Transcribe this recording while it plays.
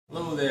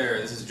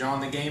there, this is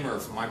JohnTheGamer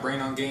from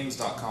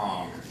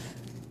MyBrainOnGames.com.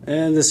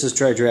 And this is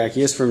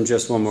Tridrakius from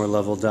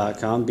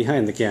JustOneMoreLevel.com,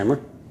 behind the camera.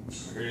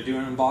 We're here to do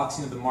an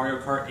unboxing of the Mario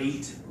Kart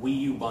 8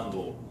 Wii U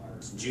bundle.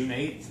 It's June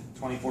 8th,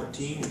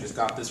 2014. We just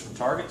got this from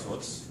Target, so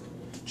let's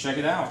check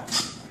it out.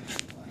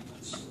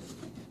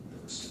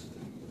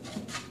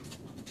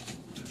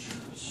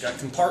 Got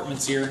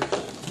compartments here.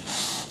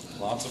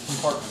 Lots of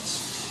compartments.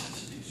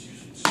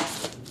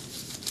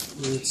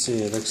 Let's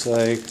see, it looks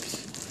like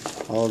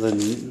all the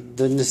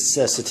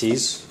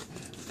necessities,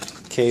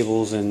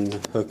 cables and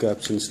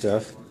hookups and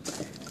stuff.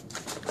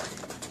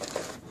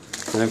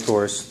 And of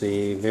course,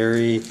 the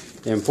very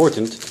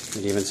important,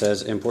 it even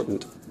says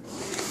important,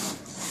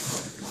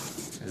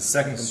 The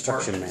second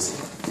instruction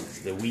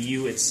compartment, manual. the Wii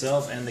U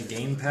itself and the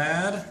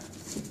gamepad.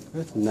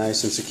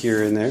 Nice and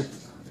secure in there.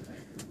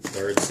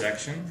 Third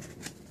section,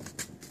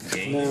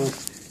 game. Now,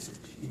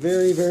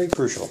 very, very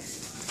crucial.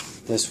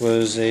 This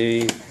was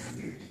a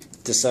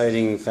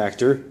deciding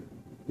factor,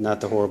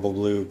 not the horrible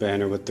blue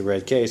banner with the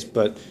red case,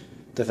 but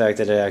the fact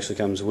that it actually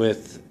comes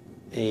with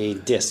a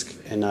disc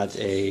and not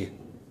a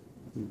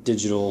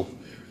digital.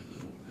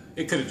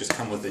 It could have just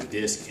come with a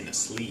disc in a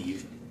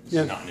sleeve,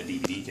 not in a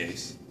DVD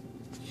case.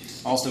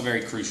 Also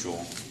very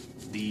crucial,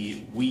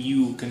 the Wii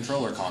U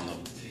controller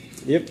condom.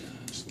 Yep.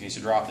 Just in case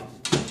you drop it.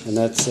 And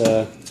that's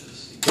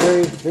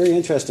very, very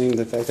interesting,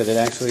 the fact that it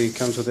actually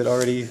comes with it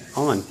already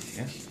on.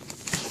 Yeah.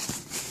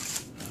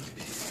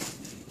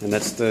 And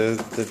that's the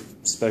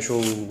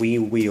special Wii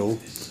wheel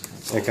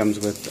that comes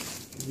with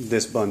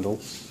this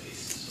bundle.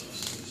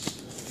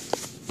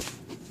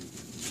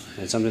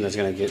 And it's something that's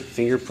going to get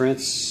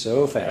fingerprints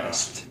so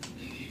fast.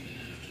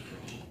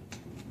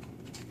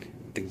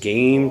 The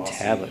game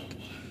tablet.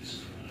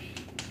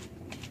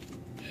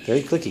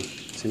 Very clicky.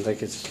 Seems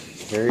like it's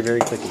very,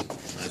 very clicky.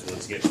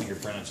 Let's get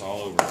fingerprints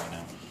all over right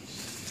now.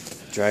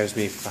 Drives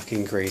me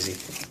fucking crazy.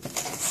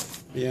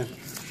 Yeah.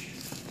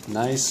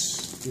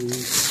 Nice,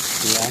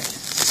 black,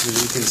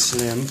 sleek and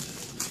slim.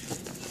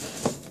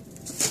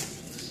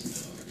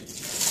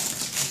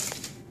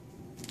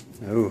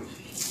 Oh.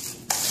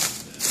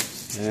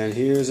 And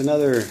here's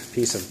another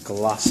piece of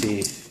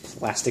glossy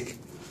plastic.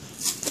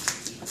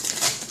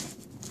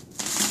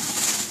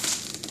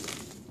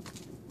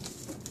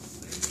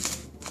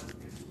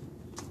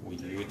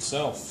 Wii U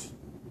itself.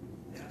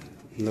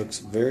 Looks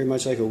very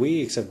much like a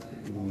Wii, except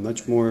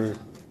much more.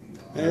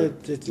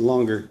 It's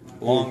longer.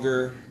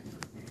 Longer,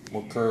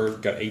 more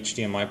curved, got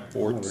HDMI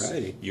ports,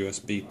 Alrighty.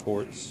 USB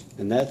ports.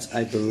 And that's,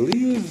 I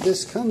believe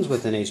this comes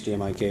with an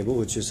HDMI cable,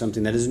 which is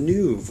something that is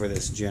new for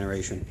this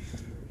generation.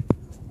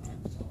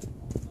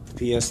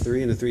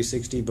 PS3 and the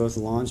 360 both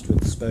launched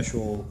with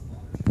special,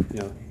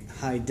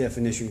 high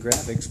definition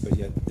graphics, but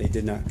yet they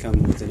did not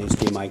come with an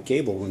HDMI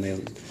cable when they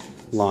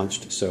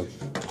launched, so.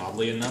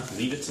 Oddly enough,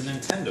 leave it to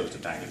Nintendo to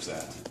package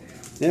that.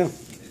 Yeah.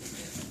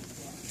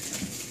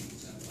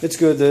 It's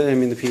good that,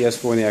 the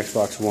PS4 and the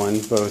Xbox One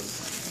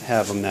both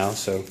have them now,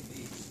 so.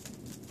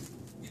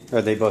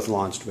 Or they both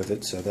launched with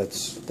it, so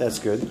that's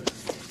good.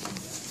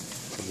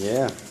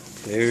 Yeah,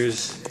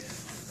 there's.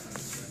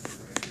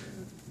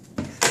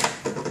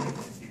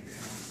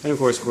 And of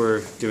course,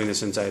 we're doing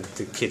this inside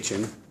the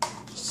kitchen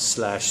 /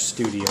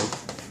 studio.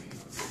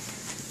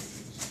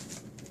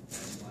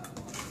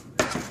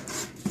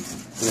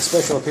 And a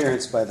special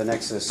appearance by the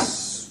Nexus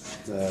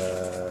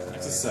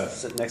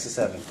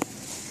 7.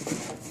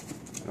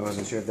 I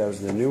wasn't sure if that was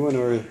the new one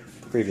or the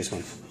previous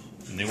one.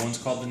 The new one's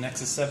called the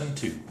Nexus 7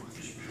 2.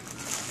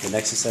 The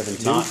Nexus 7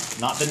 2?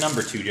 Not the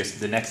number 2,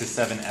 just the Nexus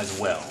 7 as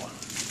well.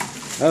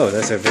 Oh,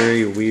 that's a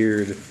very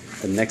weird.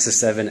 The Nexus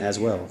 7 as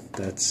well.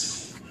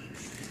 That's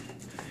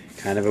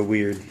kind of a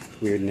weird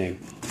name.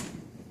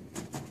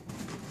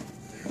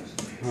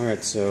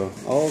 Alright, so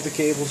all the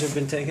cables have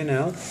been taken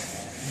out.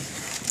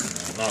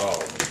 Not all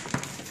of them.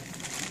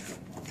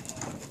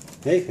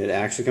 Hey, it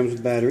actually comes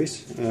with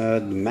batteries.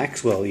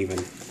 Maxwell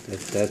even.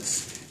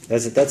 That's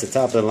a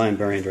top of the line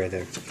brand right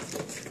there.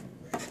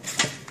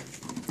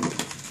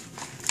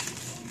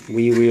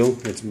 Wii wheel.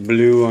 It's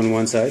blue on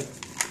one side,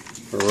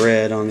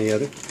 red on the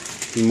other.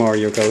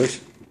 Mario colors.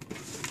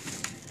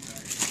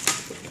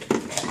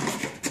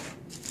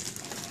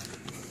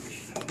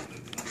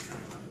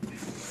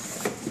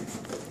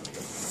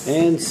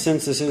 And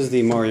since this is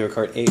the Mario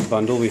Kart 8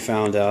 bundle, we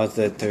found out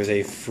that there's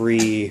a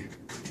free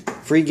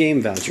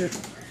game voucher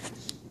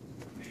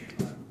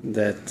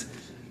that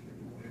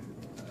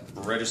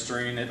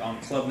registering it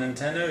on Club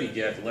Nintendo, you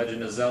get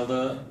Legend of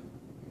Zelda,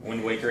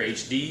 Wind Waker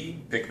HD,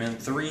 Pikmin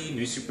 3,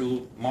 New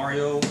Super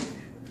Mario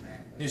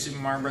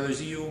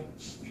Bros. U,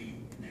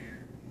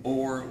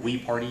 or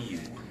Wii Party U.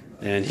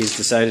 And he's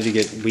decided to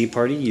get Wii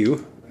Party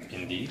U.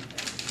 Indeed.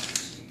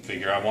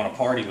 Figure I want to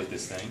party with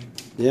this thing.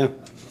 Yeah.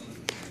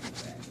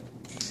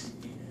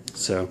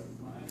 So,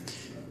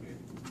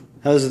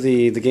 how's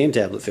the game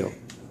tablet feel?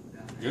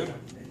 Good.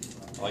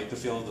 I like the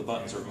feel of the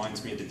buttons. It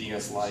reminds me of the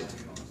DS Lite.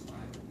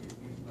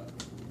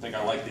 I think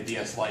I like the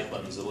DS Lite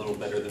buttons a little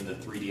better than the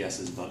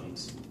 3DS's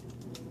buttons.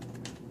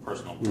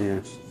 Personal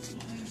preference.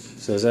 Yeah.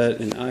 So is that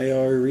an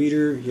IR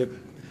reader? Yep.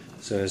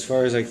 So as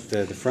far as like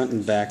the front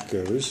and back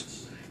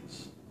goes,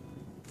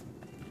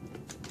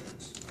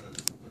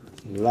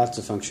 lots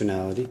of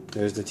functionality.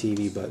 There's the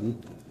TV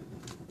button.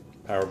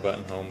 Power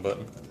button, home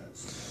button.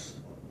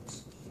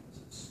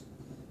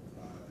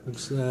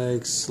 Looks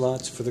like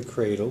slots for the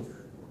cradle.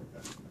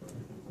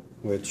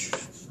 Which,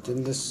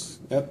 didn't this...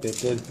 Yep, it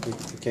did.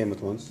 It came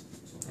with one.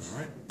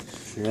 Alright.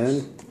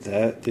 And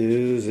that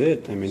is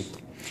it. I mean,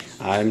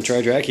 I'm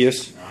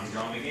TriDrakius. I'm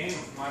JohnTheGamer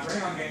with my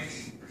Rayon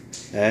games.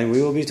 And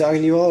we will be talking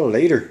to you all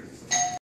later.